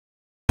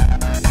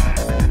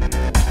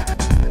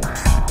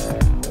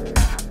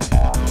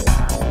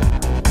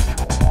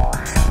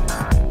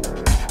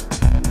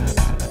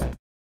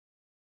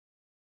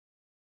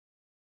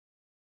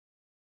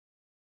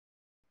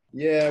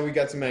Yeah, we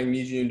got some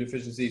magnesium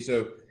deficiency.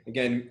 So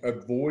again,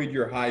 avoid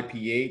your high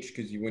pH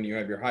because when you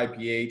have your high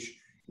pH,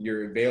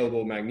 your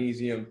available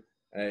magnesium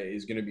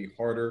is going to be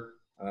harder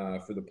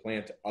for the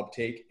plant to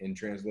uptake and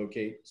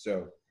translocate.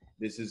 So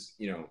this is,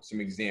 some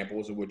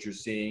examples of what you're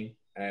seeing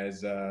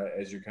as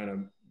you're kind of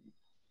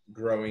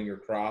growing your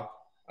crop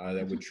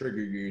that would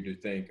trigger you to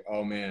think,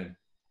 oh man,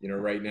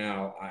 right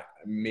now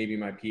maybe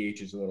my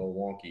pH is a little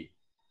wonky.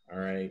 All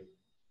right.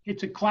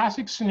 It's a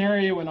classic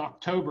scenario in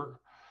October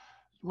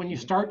when you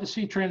start to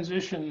see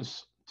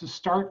transitions, to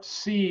start to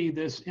see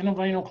this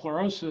innovative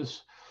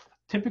chlorosis,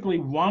 typically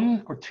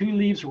 1 or 2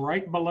 leaves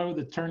right below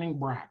the turning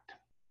bract.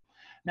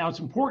 Now it's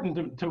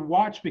important to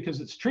watch because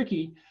it's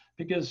tricky,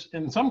 because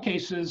in some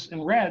cases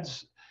in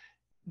reds,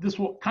 this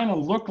will kind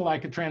of look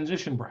like a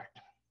transition bract.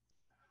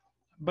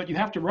 But you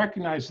have to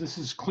recognize this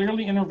is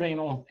clearly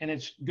interveinal and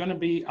it's going to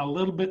be a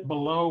little bit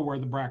below where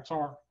the bracts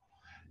are.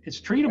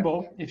 It's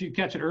treatable if you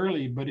catch it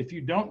early, but if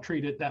you don't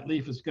treat it, that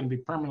leaf is going to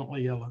be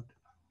permanently yellowed.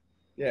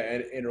 Yeah,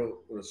 and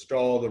it'll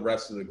stall the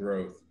rest of the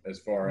growth as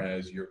far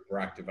as your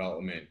bract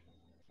development.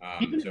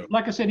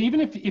 Like I said,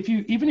 even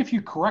if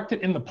you correct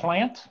it in the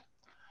plant,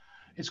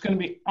 it's going to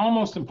be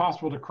almost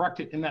impossible to correct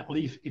it in that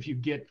leaf if you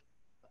get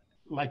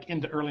like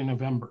into early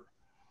November,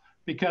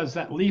 because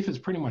that leaf is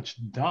pretty much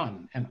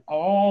done and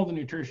all the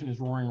nutrition is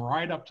roaring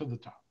right up to the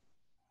top.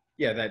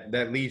 Yeah,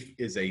 that leaf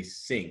is a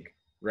sink,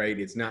 right?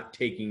 It's not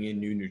taking in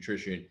new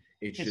nutrition.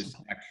 It's just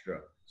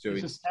extra. So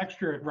it's just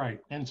extra, right?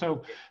 And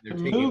so to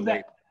move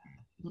that.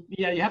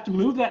 Yeah, you have to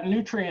move that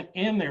nutrient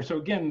in there. So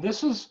again,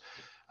 this is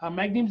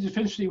magnesium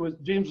deficiency.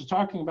 What James was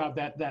talking about,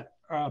 that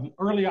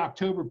early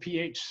October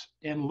pH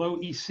and low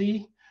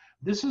EC.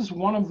 This is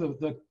one of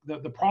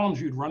the problems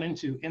you'd run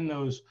into in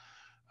those,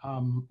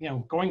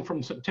 going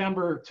from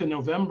September to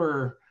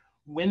November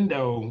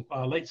window,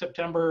 late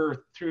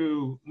September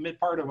through mid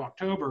part of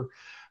October.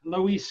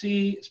 Low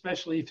EC,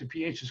 especially if the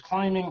pH is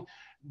climbing,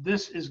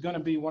 this is going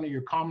to be one of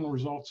your common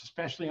results,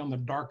 especially on the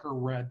darker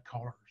red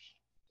colors.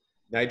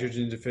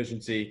 Nitrogen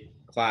deficiency,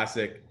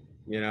 classic.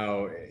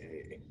 You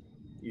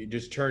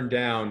just turned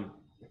down.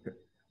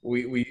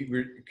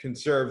 We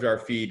conserved our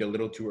feed a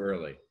little too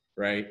early,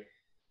 right?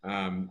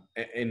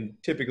 And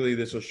typically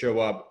this will show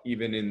up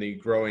even in the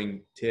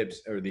growing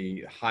tips or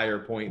the higher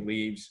point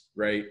leaves,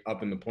 right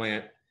up in the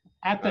plant.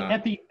 At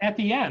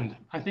the end,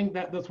 I think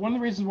that's one of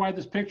the reasons why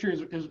this picture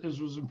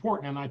was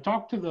important. And I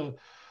talked to the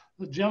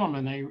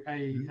gentleman,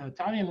 a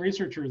Italian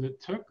researcher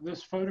that took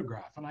this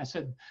photograph, and I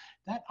said,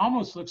 that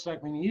almost looks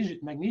like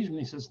magnesium. And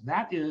he says,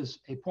 that is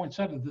a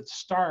poinsettia that's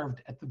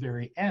starved at the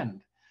very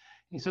end.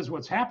 He says,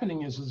 what's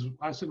happening is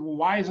I said, well,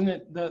 why isn't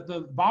it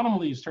the bottom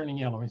leaves turning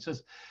yellow? He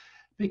says,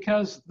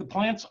 because the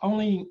plant's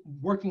only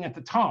working at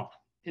the top.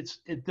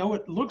 Though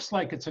it looks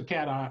like it's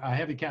a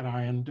heavy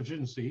cation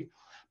deficiency,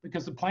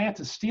 because the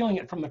plant is stealing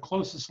it from the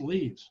closest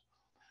leaves.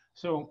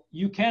 So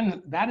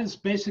that is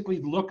basically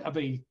the look of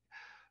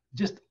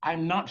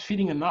I'm not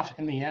feeding enough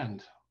in the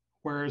end,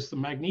 whereas the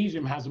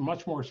magnesium has a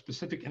much more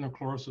specific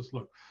interchlorosis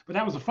look. But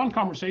that was a fun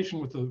conversation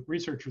with the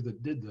researcher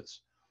that did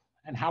this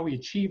and how he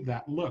achieved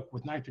that look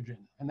with nitrogen.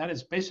 And that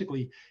is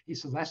basically, he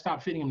says, I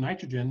stopped feeding him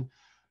nitrogen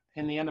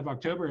in the end of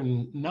October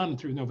and none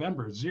through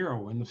November,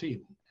 0 in the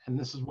feed. And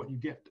this is what you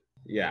get.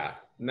 Yeah,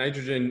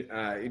 nitrogen,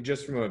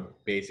 just from a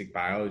basic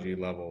biology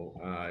level,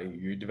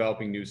 you're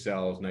developing new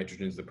cells.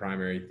 Nitrogen is the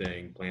primary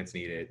thing. Plants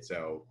need it.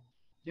 So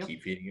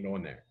keep feeding it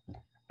on there.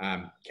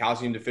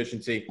 Calcium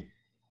deficiency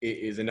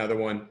is another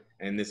one.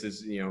 And this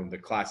is, the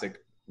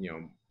classic,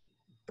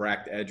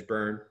 bract edge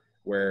burn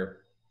where,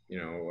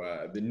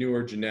 the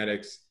newer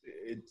genetics,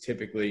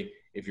 typically,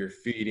 if you're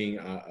feeding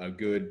a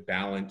good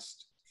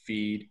balanced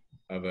feed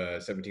of a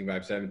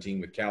 17-5-17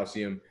 with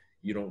calcium,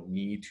 you don't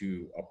need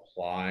to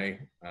apply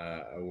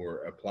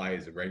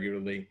as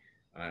regularly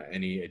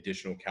any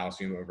additional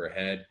calcium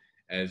overhead.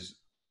 As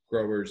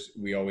growers,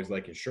 we always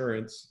like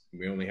insurance.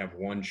 We only have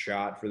one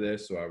shot for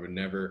this, so I would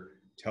never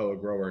tell a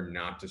grower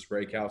not to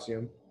spray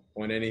calcium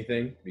on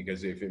anything,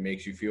 because if it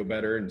makes you feel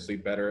better and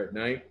sleep better at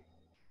night,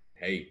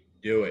 hey,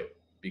 do it,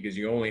 because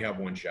you only have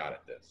one shot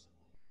at this.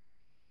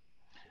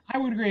 I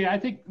would agree. I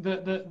think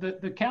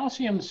the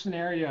calcium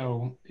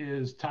scenario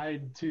is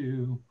tied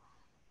to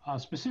a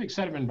specific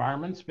set of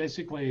environments,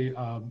 basically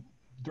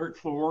dirt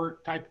floor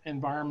type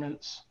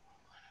environments,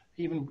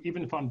 even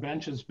if on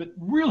benches. But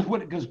really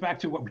what it goes back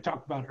to what we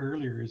talked about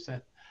earlier is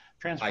that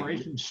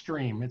transpiration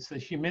stream. It's the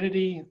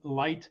humidity,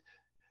 light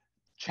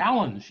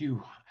challenge.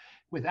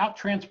 Without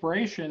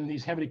transpiration,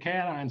 these heavy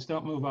cations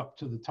don't move up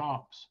to the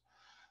tops.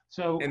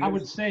 So I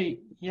would say,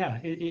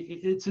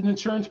 it's an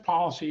insurance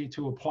policy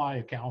to apply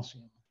a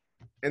calcium.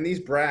 And these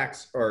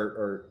bracts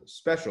are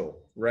special,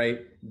 right?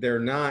 They're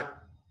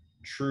not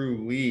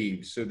true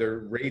leaves. So their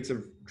rates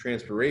of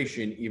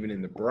transpiration, even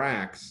in the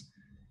bracts,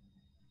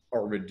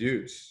 are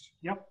reduced.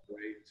 Yep.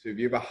 Right? So if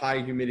you have a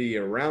high humidity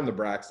around the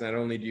bracts, not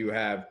only do you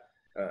have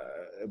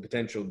a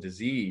potential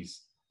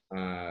disease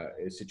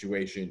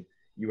situation,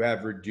 you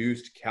have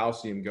reduced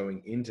calcium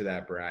going into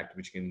that bract,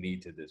 which can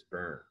lead to this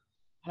burn.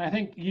 And I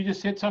think you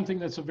just hit something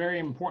that's a very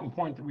important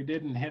point that we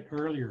didn't hit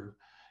earlier,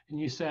 and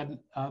you said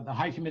the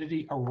high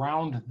humidity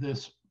around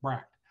this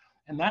bract.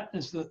 And that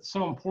is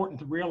so important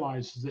to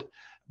realize, is that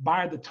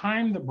by the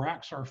time the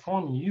bracts are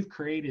forming, you've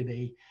created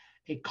a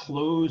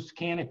closed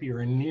canopy or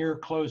a near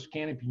closed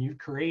canopy. You've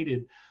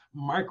created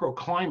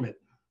microclimate,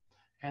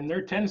 and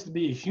there tends to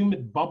be a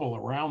humid bubble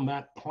around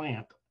that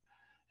plant.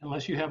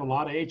 Unless you have a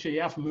lot of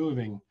HAF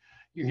moving,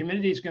 your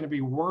humidity is going to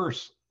be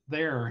worse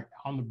there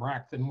on the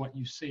bract than what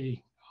you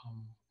see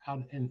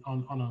out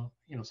on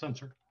a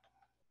sensor.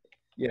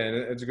 Yeah,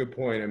 and that's a good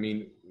point. I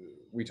mean,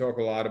 we talk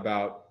a lot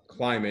about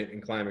climate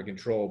and climate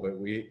control, but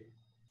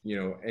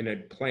in a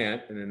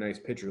plant, in a nice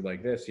picture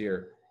like this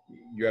here,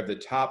 you have the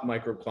top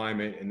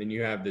microclimate, and then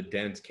you have the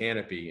dense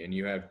canopy, and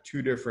you have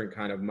two different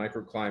kind of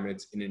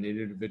microclimates in an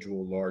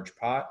individual large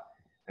pot,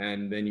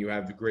 and then you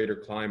have the greater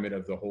climate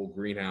of the whole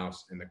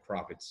greenhouse and the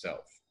crop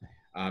itself.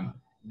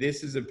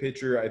 This is a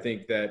picture I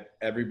think that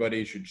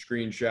everybody should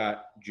screenshot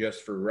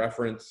just for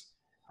reference.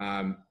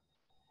 That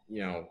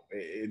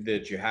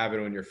you have it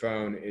on your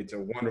phone. It's a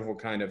wonderful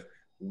kind of,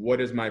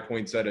 what is my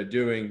poinsettia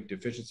doing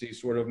deficiency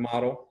sort of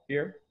model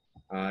here.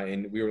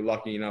 And we were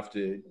lucky enough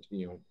to,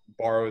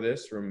 borrow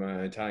this from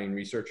an Italian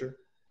researcher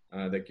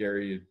that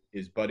Gary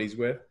is buddies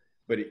with.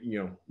 But,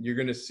 you're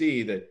going to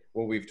see that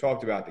what we've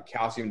talked about, the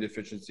calcium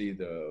deficiency,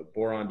 the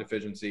boron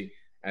deficiency,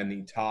 and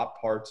the top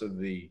parts of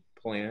the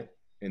plant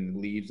and the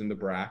leaves and the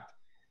bract.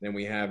 Then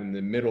we have in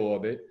the middle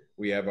of it,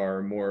 we have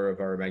more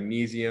of our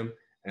magnesium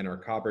and our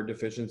copper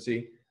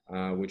deficiency,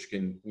 which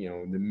can,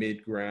 in the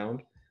mid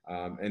ground.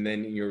 And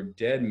then in your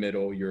dead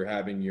middle, you're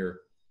having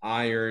your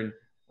iron,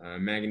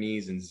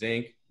 manganese, and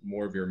zinc,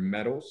 more of your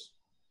metals,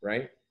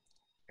 right?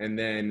 And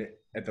then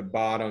at the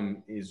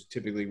bottom is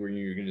typically where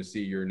you're going to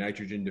see your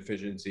nitrogen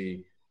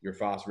deficiency, your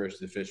phosphorus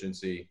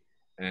deficiency,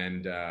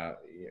 and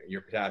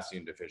your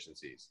potassium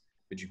deficiencies.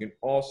 But you can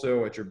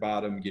also at your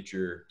bottom get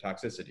your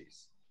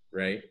toxicities,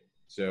 right?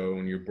 So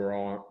on your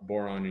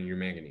boron and your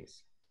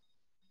manganese.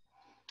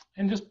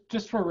 And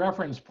just for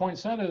reference,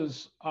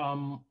 poinsettias,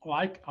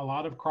 like a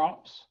lot of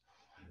crops,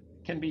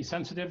 can be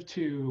sensitive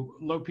to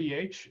low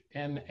pH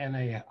and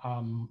an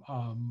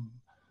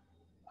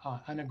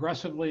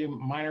aggressively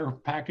minor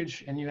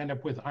package, and you end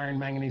up with iron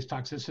manganese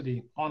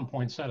toxicity on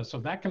poinsettia. So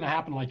that can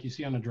happen like you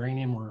see on a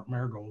geranium or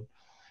marigold.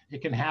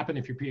 It can happen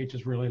if your pH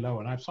is really low.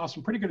 And I saw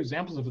some pretty good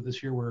examples of it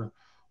this year where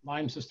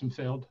lime system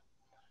failed.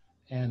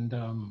 And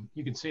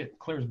you can see it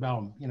clear as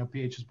bell.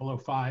 pH is below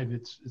 5.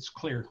 It's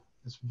clear.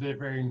 It's very,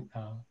 very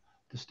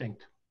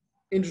distinct.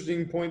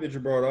 Interesting point that you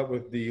brought up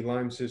with the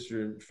lime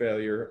system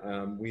failure.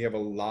 We have a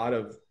lot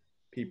of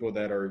people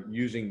that are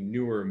using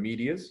newer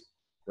medias,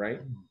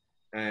 right?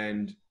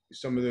 And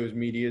some of those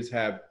medias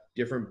have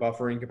different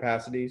buffering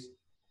capacities.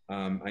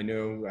 I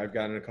know I've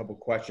gotten a couple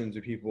questions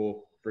of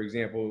people, for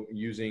example,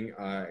 using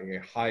a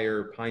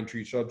higher pine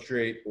tree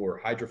substrate or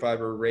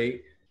hydrofiber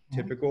rate,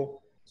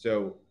 typical.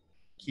 So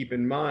keep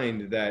in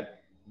mind that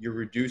you're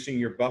reducing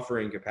your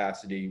buffering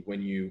capacity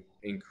when you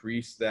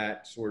increase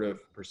that sort of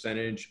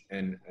percentage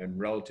and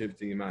relative to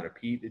the amount of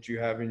peat that you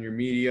have in your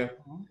media.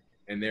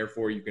 And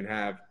therefore you can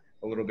have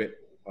a little bit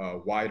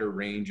wider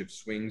range of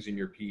swings in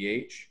your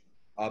pH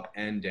up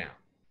and down.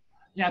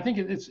 Yeah, I think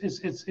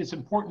it's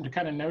important to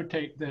kind of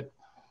notate that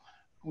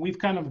we've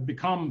kind of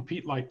become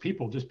peat-like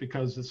people just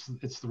because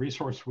it's the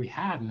resource we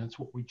had and it's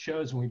what we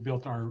chose, and we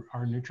built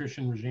our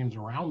nutrition regimes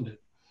around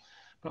it.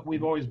 But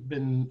we've always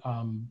been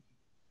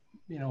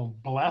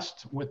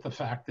blessed with the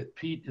fact that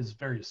peat is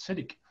very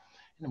acidic,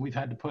 and we've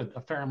had to put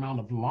a fair amount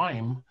of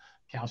lime,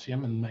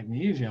 calcium and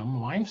magnesium,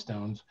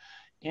 limestones,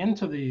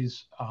 into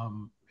these,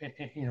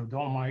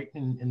 dolomite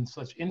and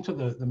such, into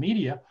the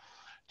media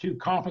to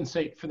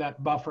compensate for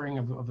that buffering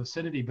of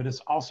acidity. But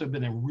it's also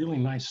been a really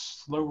nice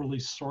slow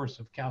release source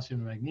of calcium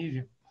and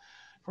magnesium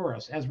for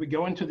us. As we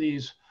go into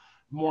these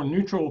more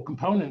neutral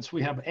components,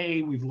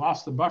 we've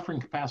lost the buffering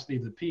capacity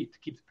of the peat to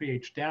keep the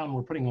pH down.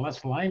 We're putting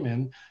less lime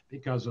in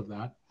because of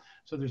that.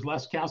 So there's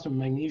less calcium and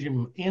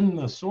magnesium in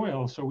the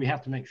soil. So we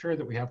have to make sure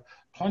that we have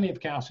plenty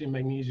of calcium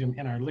and magnesium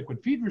in our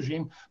liquid feed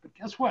regime. But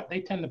guess what? They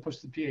tend to push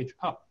the pH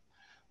up.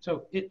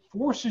 So it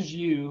forces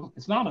you,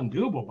 it's not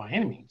undoable by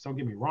any means. Don't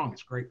get me wrong,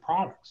 it's great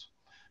products.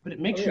 But it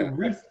makes you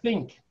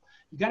rethink.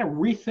 You got to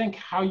rethink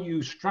how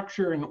you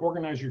structure and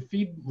organize your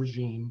feed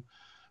regime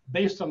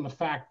based on the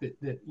fact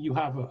that you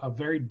have a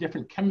very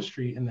different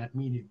chemistry in that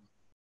medium.